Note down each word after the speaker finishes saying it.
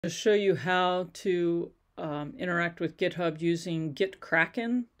To show you how to interact with GitHub using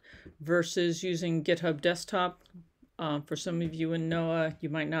GitKraken versus using GitHub Desktop. For some of you in NOAA, you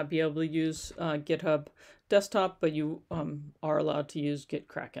might not be able to use GitHub Desktop, but you are allowed to use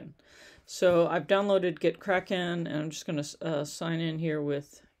GitKraken. So I've downloaded GitKraken, and I'm just going to sign in here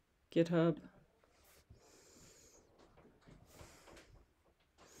with GitHub.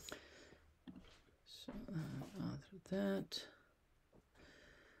 So through that.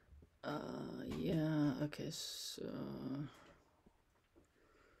 Yeah, okay, so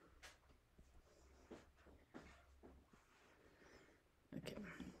okay,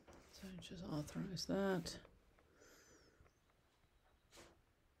 so I just authorize that.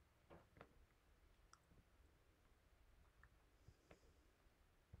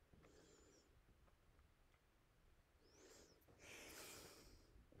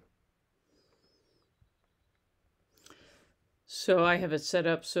 So I have it set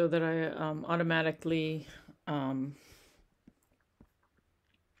up so that I automatically log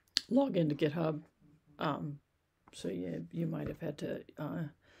into GitHub. So you might have had to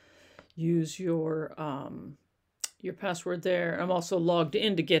use your password there. I'm also logged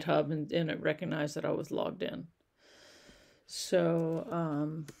into GitHub, and it recognized that I was logged in. So I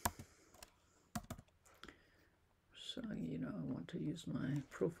want to use my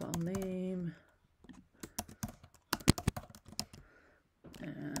profile name.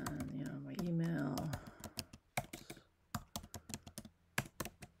 And my email.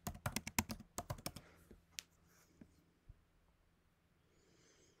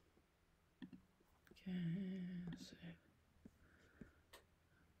 Okay, save.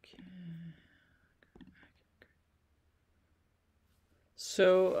 Okay.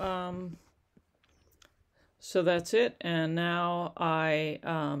 So that's it, and now I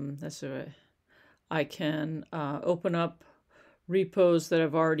can open up repos that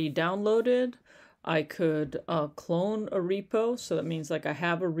I've already downloaded. I could clone a repo, so that means like I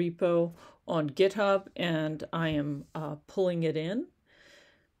have a repo on GitHub and I am pulling it in.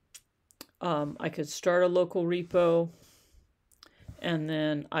 I could start a local repo, and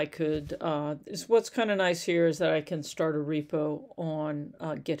then I could, what's kind of nice here is that I can start a repo on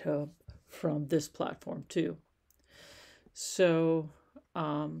GitHub from this platform too. So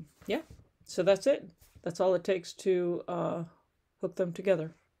yeah, so that's it. That's all it takes to hook them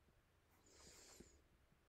together.